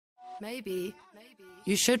Maybe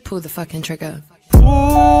you should pull the fucking trigger.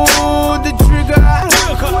 Pull the trigger.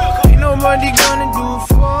 Ain't nobody gonna do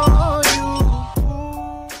for you.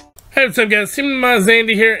 Hey, what's up guys, TeamDemise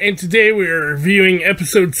Andy here, and today we are reviewing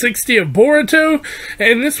episode 60 of Boruto,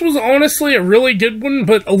 and this was honestly a really good one,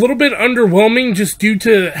 but a little bit underwhelming just due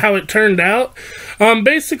to how it turned out.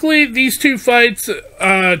 Basically, these two fights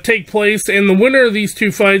take place, and the winner of these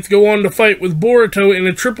two fights go on to fight with Boruto in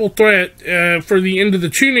a triple threat for the end of the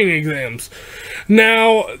tuning exams.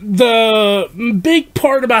 Now, the big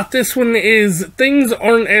part about this one is things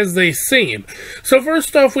aren't as they seem. So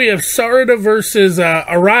first off, we have Sarada versus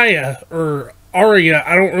Araya, or Arya,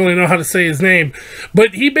 I don't really know how to say his name,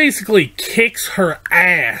 but he basically kicks her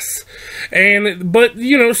ass. But,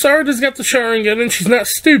 you know, Sarada's got the Sharingan, and she's not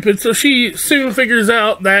stupid, so she soon figures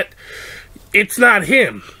out that it's not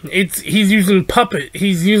him. He's using a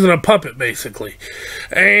puppet, basically.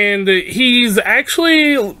 And he's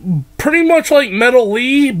actually pretty much like Metal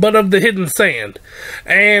Lee, but of the Hidden Sand.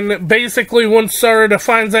 And basically, once Sarada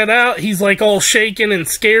finds that out, he's like all shaken and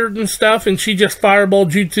scared and stuff, and she just fireball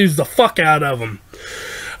jutsus the fuck out of him.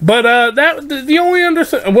 But, the only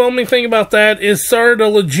underwhelming thing about that is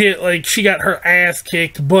Sarada legit, like, she got her ass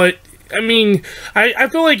kicked, but I mean, I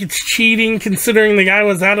feel like it's cheating considering the guy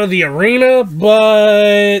was out of the arena,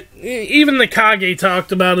 but even the Kage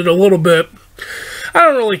talked about it a little bit. I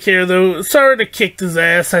don't really care though. Sarada kicked his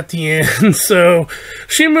ass at the end, so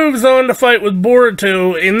she moves on to fight with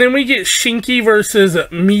Boruto, and then we get Shinki versus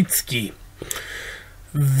Mitsuki.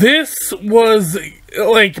 This was,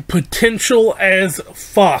 like, potential as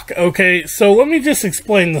fuck, okay? So let me just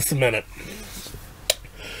explain this a minute.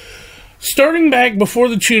 Starting back before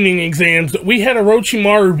the tuning exams, we had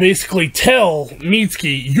Orochimaru basically tell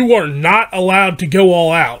Mitsuki, you are not allowed to go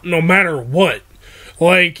all out, no matter what.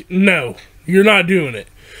 Like, no, you're not doing it.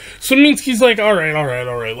 So Mitsuki's like, alright,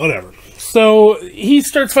 whatever. So he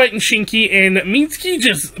starts fighting Shinki, and Mitsuki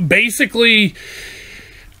just basically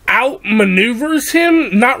outmaneuvers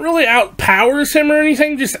him, not really outpowers him or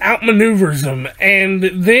anything, just outmaneuvers him. And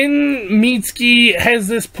then Mitsuki has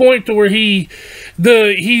this point to where Shinki's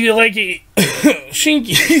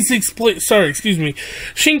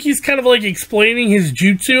kind of like explaining his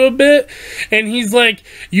jutsu a bit, and he's like,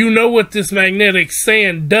 you know what this magnetic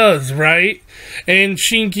sand does, right? And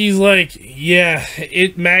Shinki's like, yeah,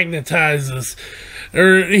 it magnetizes.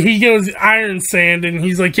 Or he goes iron sand, and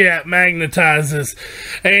he's like, yeah, it magnetizes.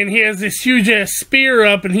 And he has this huge ass spear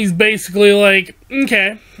up, and he's basically like,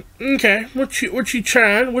 okay, what you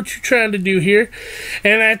trying to do here?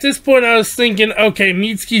 And at this point, I was thinking, okay,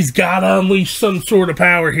 Mitsuki's gotta unleash some sort of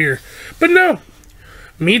power here. But no,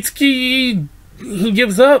 Mitsuki, he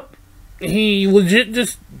gives up. He legit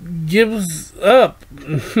just gives up.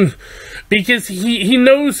 Because he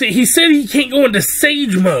knows, he said he can't go into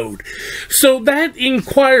Sage mode. So that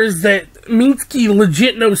inquires that Mitsuki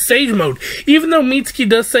legit knows Sage mode. Even though Mitsuki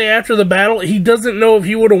does say after the battle, he doesn't know if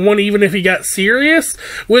he would have won even if he got serious.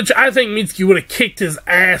 Which I think Mitsuki would have kicked his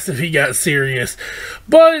ass if he got serious.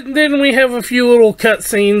 But then we have a few little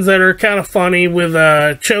cutscenes that are kind of funny with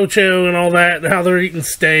Cho-Cho and all that, and how they're eating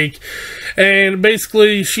steak. And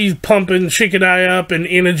basically she's pumping Shikadai up, and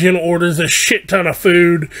Inogen orders a shit ton of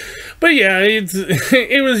food. But yeah,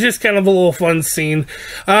 it was just kind of a little fun scene.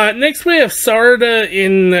 Next we have Sarada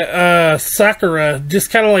in Sakura,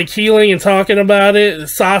 just kind of like healing and talking about it,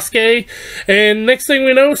 Sasuke. And next thing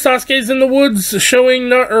we know, Sasuke's in the woods showing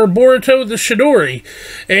Boruto the Chidori.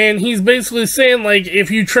 And he's basically saying, like,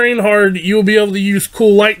 if you train hard, you'll be able to use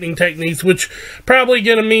cool lightning techniques, which probably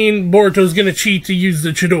gonna mean Boruto's gonna cheat to use the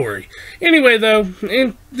Chidori. Anyway, though,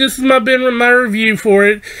 this has been my review for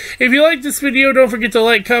it. If you like this video, don't forget to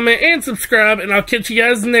like, comment, and subscribe, and I'll catch you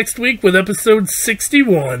guys next week with episode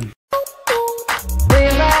 61.